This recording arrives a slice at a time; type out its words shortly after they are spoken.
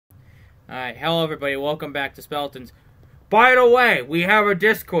Alright, hello everybody, welcome back to Speletons. By the way, we have a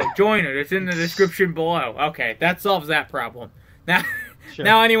Discord. Join it, it's in the description below. Okay, that solves that problem. Now, Sure.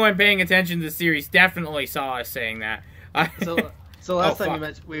 now anyone paying attention to the series definitely saw us saying that. So last time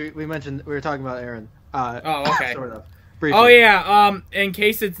we mentioned we were talking about Erin. Oh, okay. Sort of. Briefly. Oh yeah, in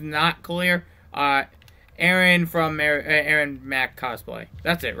case it's not clear, Erin from Erin Mac Cosplay.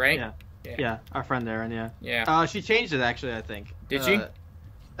 That's it, right? Yeah, our friend Erin, yeah. Yeah. She changed it actually, I think. Did she?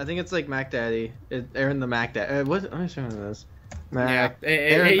 I think it's like Mac Daddy. Erin the Mac Daddy. What? Let me show you this. Yeah.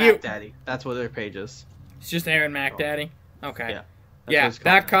 Erin Mac Daddy. That's what their page is. It's just Erin Mac Daddy? Okay. Yeah. Yeah,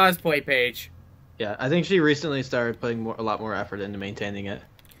 that cosplay page. Yeah, I think she recently started putting a lot more effort into maintaining it.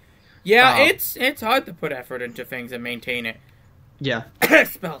 Yeah, it's hard to put effort into things and maintain it. Yeah.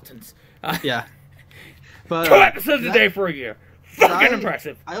 Speletons. Yeah. But 2 episodes a day for a year. Fucking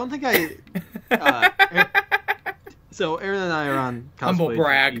impressive. I don't think so Erin and I are on cosplay. Humble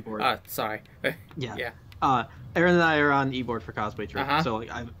brag. E-board. Sorry. Yeah. Erin and I are on e-board for cosplay trip. So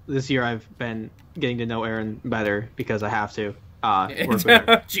like this year I've been getting to know Erin better because I have to.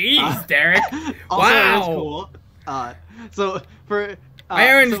 Jeez, Derek. Also, Wow. Erin's cool. So for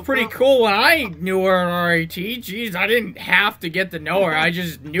Erin's pretty cool. When I knew her in RAT, jeez, I didn't have to get to know her. I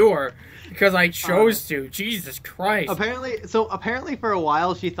just knew her because I chose to. Jesus Christ. Apparently for a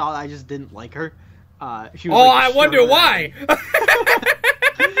while she thought I just didn't like her. She was I wonder why.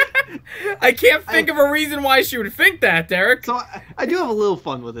 I can't think of a reason why she would think that, Derek. So I do have a little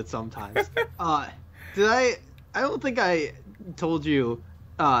fun with it sometimes. I don't think I told you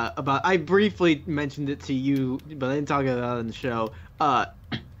about. I briefly mentioned it to you, but I didn't talk about it on the show.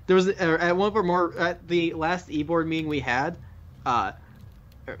 There was at the last e-board meeting we had.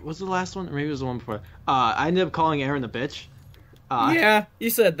 Was the last one, or maybe it was the one before? I ended up calling Erin a bitch. Yeah, you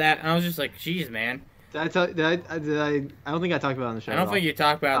said that, and I was just like, "Jeez, man." I don't think I talked about it on the show. I don't think you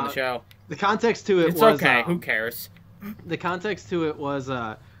talked about it on the show. The context to it it's was okay. Who cares? The context to it was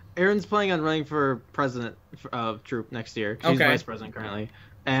Erin's planning on running for president of Troop next year. She's vice president currently,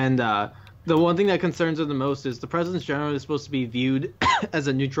 and the one thing that concerns her the most is the president's generally supposed to be viewed as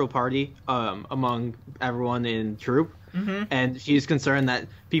a neutral party among everyone in Troop. And she's concerned that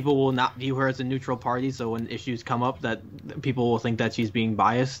people will not view her as a neutral party, so when issues come up, that people will think that she's being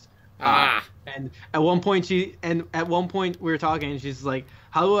biased. And at one point we were talking, and she's like,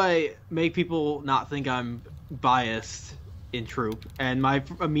 "How do I make people not think I'm biased in Troop?" And my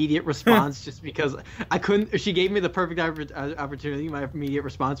immediate response, just because I couldn't, she gave me the perfect opportunity. My immediate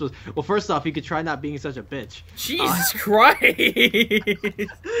response was, "Well, first off, you could try not being such a bitch." Jesus Christ!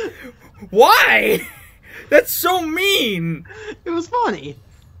 Why? That's so mean. It was funny.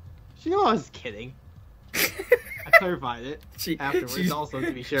 She knew I was kidding. I clarified it afterwards, also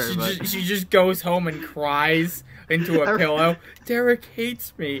to be sure. She just goes home and cries into a pillow. Derek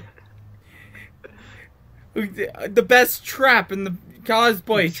hates me. The best trap in the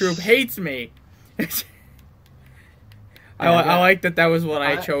cosplay troop hates me. I like that was what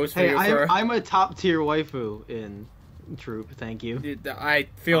I chose for you. I'm a top tier waifu in Troop. Thank you. I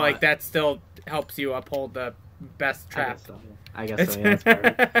feel like that still helps you uphold the best trap. I guess so. Yeah,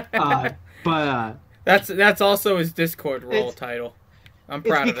 that's but that's also his Discord role title. I'm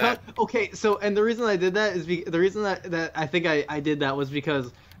proud of that. Okay, so and the reason I did that is the reason that I think I did that was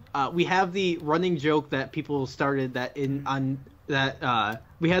because we have the running joke that people started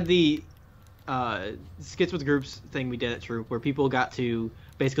we had the skits with groups thing we did at Troop where people got to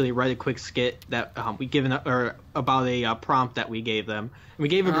basically write a quick skit that we about a prompt that we gave them. And we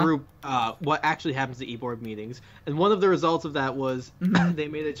gave a group what actually happens at e-board meetings, and one of the results of that was they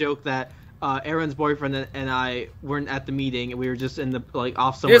made a joke that Erin's boyfriend and I weren't at the meeting, and we were just in the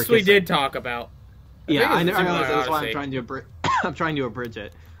off somewhere. This we did talk about. I know. That's why I'm trying to I'm trying to abridge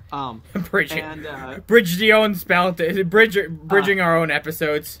it. Bridge the own Speletons, bridging our own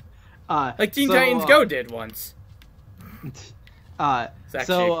episodes, like Teen Titans Go did once. Ever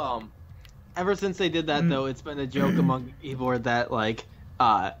since they did that, though, it's been a joke among e-board that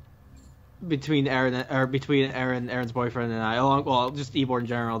between Erin's boyfriend and I, just e-board in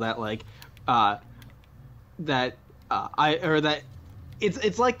general, that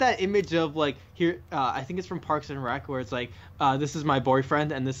it's like that image of here. I think it's from Parks and Rec, where it's like, this is my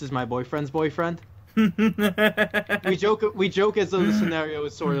boyfriend and this is my boyfriend's boyfriend. we joke as though the scenario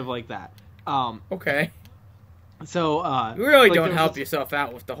is sort of like that. Okay. So you really don't help yourself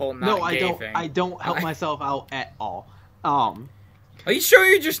out with the whole gay thing. I don't help myself out at all. Are you sure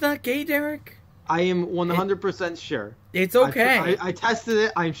you're just not gay, Derek? I am 100% sure. It's okay. I tested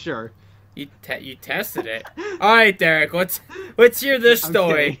it. I'm sure. You tested it. All right, Derek. Let's hear this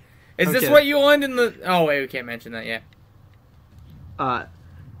story. Is this what you learned in the? Oh wait, we can't mention that yet.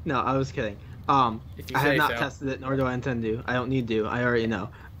 No, I was kidding. If you I have say not so. tested it, nor do I intend to. I don't need to. I already know.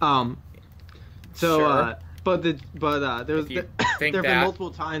 Sure. There's If you there think have been that.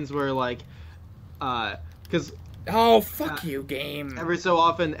 multiple times where like, because Oh, fuck you, game. every so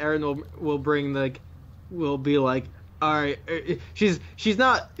often Erin will bring will be like, all right, she's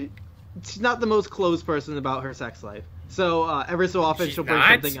not the most closed person about her sex life. So every so often She's she'll bring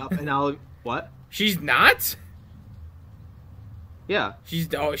not? something up, and I'll what? She's not? Yeah, She's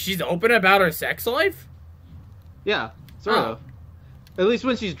open about her sex life? yeah, sort Oh. of. At least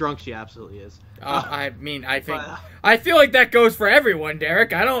when she's drunk, she absolutely is. I mean, I think but- I feel like that goes for everyone,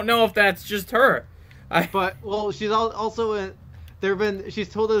 Derek. I don't know if that's just her. But well, she's also she's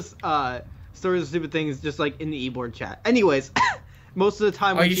told us stories of stupid things just like in the e-board chat. Anyways, most of the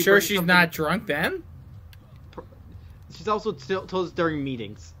time. Are you sure she's not drunk then? She's also told us during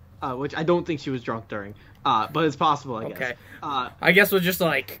meetings, which I don't think she was drunk during. But it's possible, I guess. Okay. I guess we're just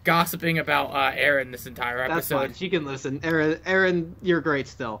like gossiping about Erin this entire that's episode. fine. She can listen. Erin, you're great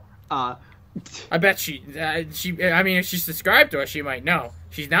still. I bet she. I mean, if she's subscribed to us, she might know.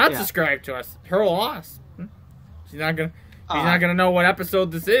 She's not subscribed to us. Her loss. She's not gonna. She's not gonna know what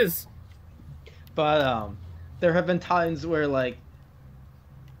episode this is. But there have been times where like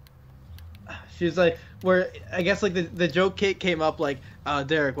she's like where I guess like the joke came up like,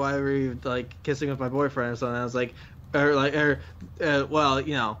 Derek, why were you like kissing with my boyfriend or something? I was like, well,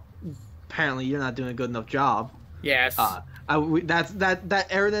 you know, apparently you're not doing a good enough job. Yes. That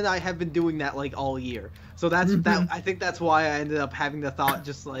Erin and I have been doing that like all year. So that's that. I think that's why I ended up having the thought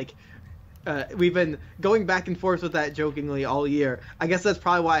just like. We've been going back and forth with that jokingly all year. I guess that's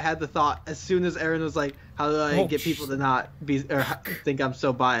probably why I had the thought as soon as Erin was like, "How do I get people to not be or think I'm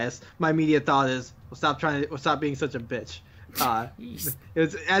so biased?" My immediate thought is, "Well, stop being such a bitch." It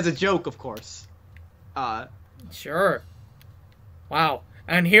was as a joke, of course. Sure. Wow.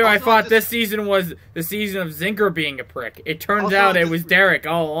 And here Also, I thought this season was the season of Zinker being a prick. It turns out it was Derek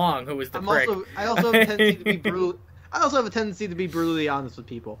all along who was the prick. I also have a tendency to be brutal. I also have a tendency to be brutally honest with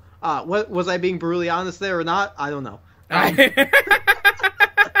people. What was I being brutally honest there or not? I don't know.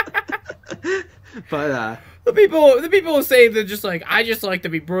 But the people who say they're just like, I just like to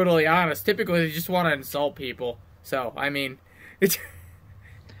be brutally honest. Typically, they just want to insult people. So I mean, it's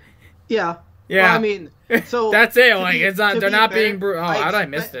yeah. Yeah. Well, I mean, so that's it. Like it's not. They're not being brutal. Oh, how did I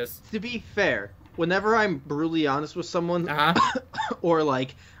miss expect- this? To be fair, whenever I'm brutally honest with someone, or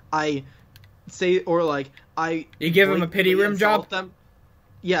like I say, or like I You give them a pity blatantly rim job? insult them,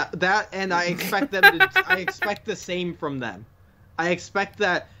 yeah, that, and I expect them to. I expect the same from them. I expect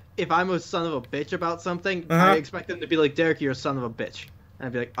that if I'm a son of a bitch about something, I expect them to be like, Derek, you're a son of a bitch, and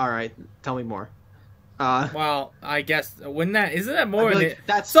I'd be like, all right, tell me more. Well, I guess isn't that more? Like,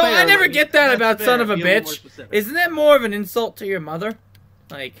 that's so fair, I never like, get that that's about fair, son of a be little more bitch. specific. Isn't that more of an insult to your mother?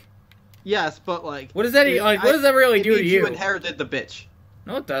 Like, Yes, but like, what does that like? What does that really it do to means you? You inherited the bitch.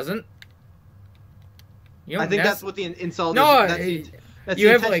 No, it doesn't. You I don't think nec- that's what the insult No, is. That's you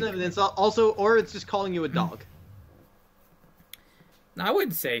the have, intention like- of an insult. Also, or it's just calling you a dog. No, I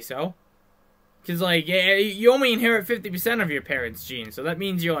wouldn't say so. Because, like, yeah, you only inherit 50% of your parents' genes, so that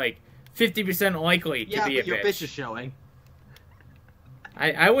means you're, like, 50% likely to be a but your bitch. bitch is showing.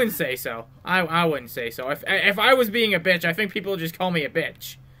 I wouldn't say so. I wouldn't say so. If I was being a bitch, I think people would just call me a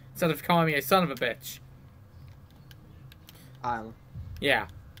bitch. Instead of calling me a son of a bitch. Yeah.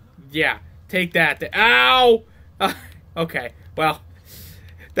 Yeah. Take that. Ow! Okay. Well.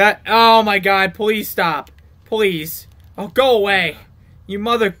 Oh my god. Please stop. Please. Oh, go away. You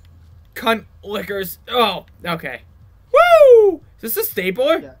mother cunt lickers. Oh, okay. Woo! Is this a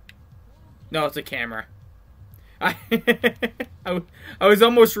stapler? Yeah. No, it's a camera. I was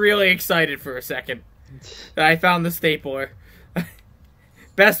almost really excited for a second that I found the stapler.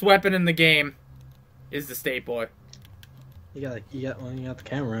 Best weapon in the game is the stapler. You got the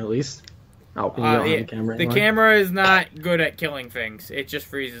camera at least. Oh, you don't Yeah, have the camera. the anymore. camera is not good at killing things. It just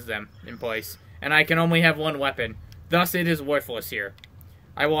freezes them in place. And I can only have one weapon. Thus, it is worthless here.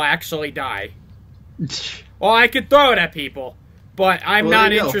 I will actually die. Well, I could throw it at people, but I'm Well, not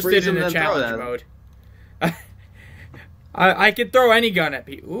there you go. interested Freeze in them the and then throw it challenge at mode. I could throw any gun at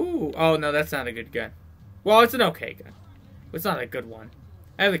people. Ooh, oh no, that's not a good gun. Well, it's an okay gun. It's not a good one.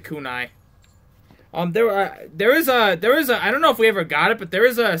 I have the kunai. There is a I don't know if we ever got it, but there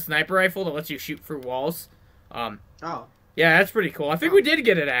is a sniper rifle that lets you shoot through walls. Oh. Yeah, that's pretty cool. I think we did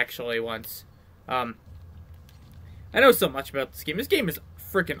get it actually once. I know so much about this game. This game is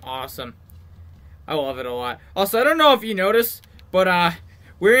freaking awesome. I love it a lot. Also, I don't know if you noticed, but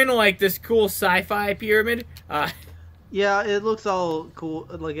we're in like this cool sci-fi pyramid. Yeah, it looks all cool.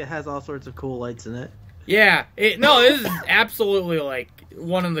 Like it has all sorts of cool lights in it. Yeah. This is absolutely like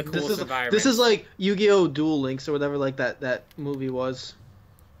one of the coolest environments. This is like Yu-Gi-Oh! Duel Links or whatever like that movie was.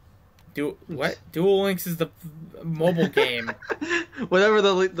 What? Duel Links is the mobile game. Whatever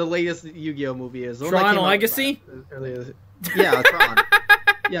the latest Yu-Gi-Oh! Movie is. Tron Legacy? Yeah, Tron.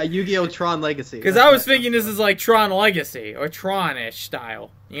 Yeah, Yu-Gi-Oh! Tron Legacy. Because I was thinking this is like Tron Legacy or Tron-ish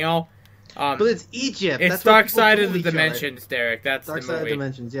style, you know? But it's Egypt. It's Dark Side of the Dimensions, Derek. That's the movie. Dark Side of the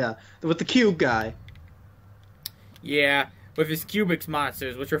Dimensions, yeah. With the cube guy. Yeah, with his Cubics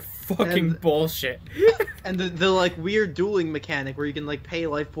monsters, which are fucking bullshit. And the like weird dueling mechanic where you can like pay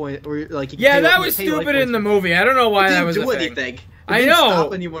life point or like that was stupid in the movie. I don't know why that was a thing. Anything. I know.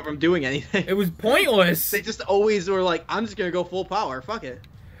 Stop anyone from doing anything. It was pointless. They just always were like, I'm just gonna go full power. Fuck it.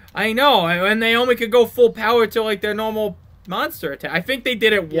 I know, and they only could go full power to like their normal monster attack. I think they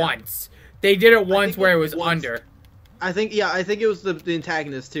did it once. They did it once where it was under. I think it was the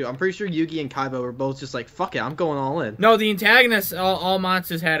antagonist too. I'm pretty sure Yugi and Kaiba were both just like, fuck it, I'm going all in. No, the antagonist, all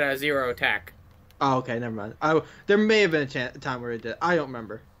monsters had a 0 attack. Oh, okay, never mind. There may have been a time where it did. I don't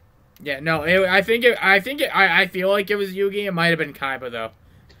remember. Yeah, no, I feel like it was Yugi. It might have been Kaiba though.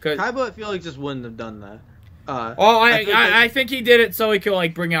 Kaiba, I feel like just wouldn't have done that. I think he did it so he could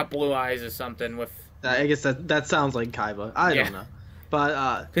like bring out blue eyes or something with. I guess that sounds like Kaiba. I don't know,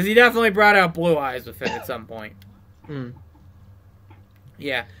 but because he definitely brought out blue eyes with it at some point.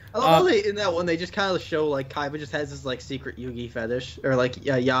 Yeah. I love how in that one they just kind of show like Kaiba just has this like secret Yugi fetish or like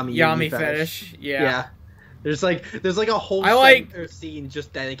Yami fetish. Yeah. There's like a whole scene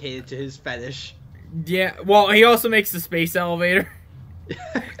just dedicated to his fetish. Yeah. Well, he also makes the space elevator.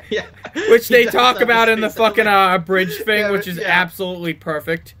 Yeah. Which they talk about in the fucking bridge thing, which is absolutely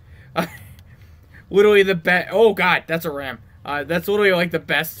perfect. Literally the best. Oh god, that's a ram. That's literally like the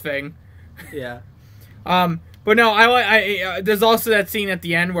best thing. Yeah. But no, there's also that scene at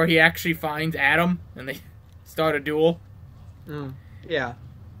the end where he actually finds Adam and they start a duel. Yeah.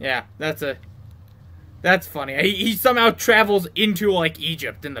 Yeah, that's funny. He somehow travels into like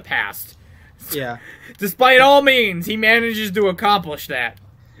Egypt in the past. Yeah. Despite all means, he manages to accomplish that.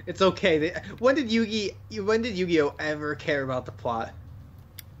 It's okay. When did Yu-Gi-Oh ever care about the plot?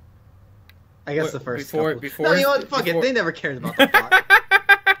 I guess the first couple. No, you know what? Fuck it. They never cared about the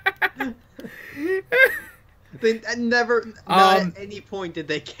plot. They never, not at any point did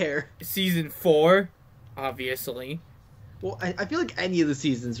they care. Season 4, obviously. Well, I feel like any of the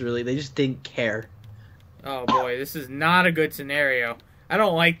seasons, really, they just didn't care. Oh boy, this is not a good scenario. I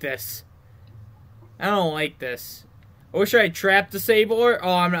don't like this. I don't like this. I wish I had trapped the Sabler.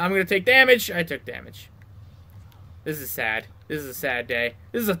 Oh, I'm gonna take damage. I took damage. This is sad. This is a sad day.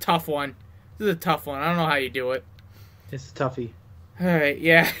 This is a tough one. This is a tough one. I don't know how you do it. It's a toughie. Alright,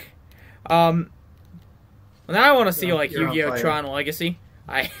 yeah. Now I want to see like Yu-Gi-Oh! Tron Legacy.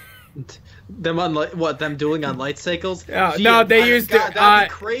 Them dueling on light cycles? No, they used that'd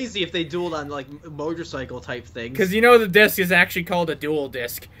be crazy if they dueled on like motorcycle type things. Because you know the disc is actually called a dual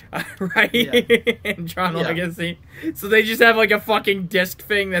disc, right? Yeah. In Tron Legacy, so they just have like a fucking disc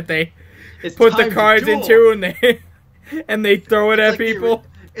thing that they put the cards into, and they throw it at people.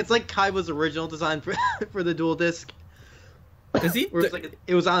 It's like Kaiba's original design for the dual disc. Does he?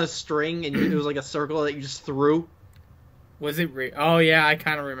 It was on a string, and it was like a circle that you just threw. Was it? Oh yeah, I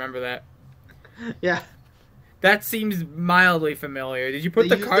kind of remember that. Yeah, that seems mildly familiar. Did you put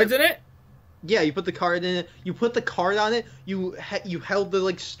the cards in it? Yeah, you put the card in it. You put the card on it. You held the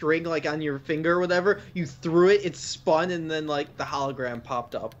like string like on your finger or whatever. You threw it. It spun, and then like the hologram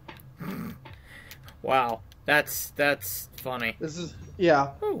popped up. Wow, that's funny. This is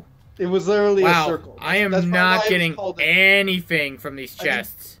Ooh. It was literally a circle. I am not getting anything from these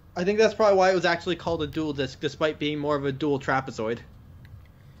chests. I think that's probably why it was actually called a dual disc, despite being more of a dual trapezoid.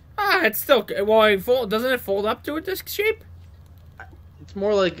 It's still doesn't it fold up to a disc shape? It's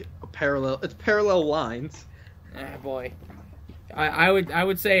more like a parallel. It's parallel lines. Ah, boy, I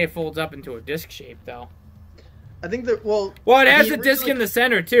would say it folds up into a disc shape though. I think that well, it has a disc in the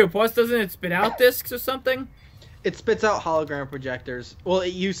center too. Plus, doesn't it spit out discs or something? It spits out hologram projectors. Well,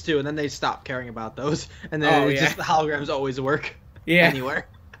 it used to, and then they stopped caring about those. And then just the holograms always work. Yeah. Anywhere.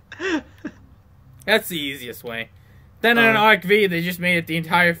 That's the easiest way. Then in an Arc V, they just made it the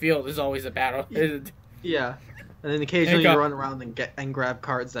entire field is always a battle. Yeah. And then occasionally you run around and grab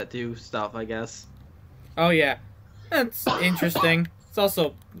cards that do stuff, I guess. Oh, yeah. That's interesting. It's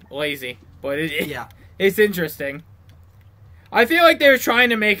also lazy, but it's interesting. I feel like they were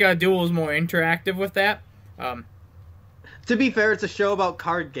trying to make duels more interactive with that. To be fair, it's a show about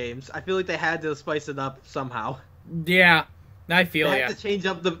card games. I feel like they had to spice it up somehow. Yeah, I feel they had to change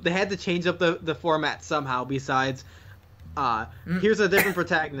up the format somehow. Besides, here's a different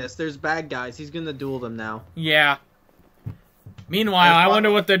protagonist. There's bad guys. He's gonna duel them now. Yeah. Meanwhile, I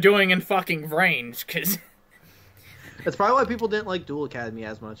wonder what they're doing in fucking range, because... That's probably why people didn't like Duel Academy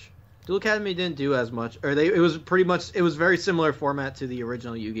as much. Duel Academy didn't do as much, or it was very similar format to the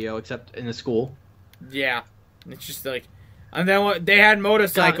original Yu-Gi-Oh, except in a school. Yeah, it's just like, and then they had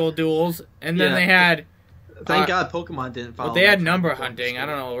motorcycle duels, and then they had. Thank God Pokemon didn't follow. But they had number hunting. I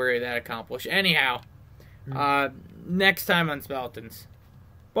don't know where that accomplished. Anyhow, next time on Speletons.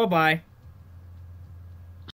 Bye bye.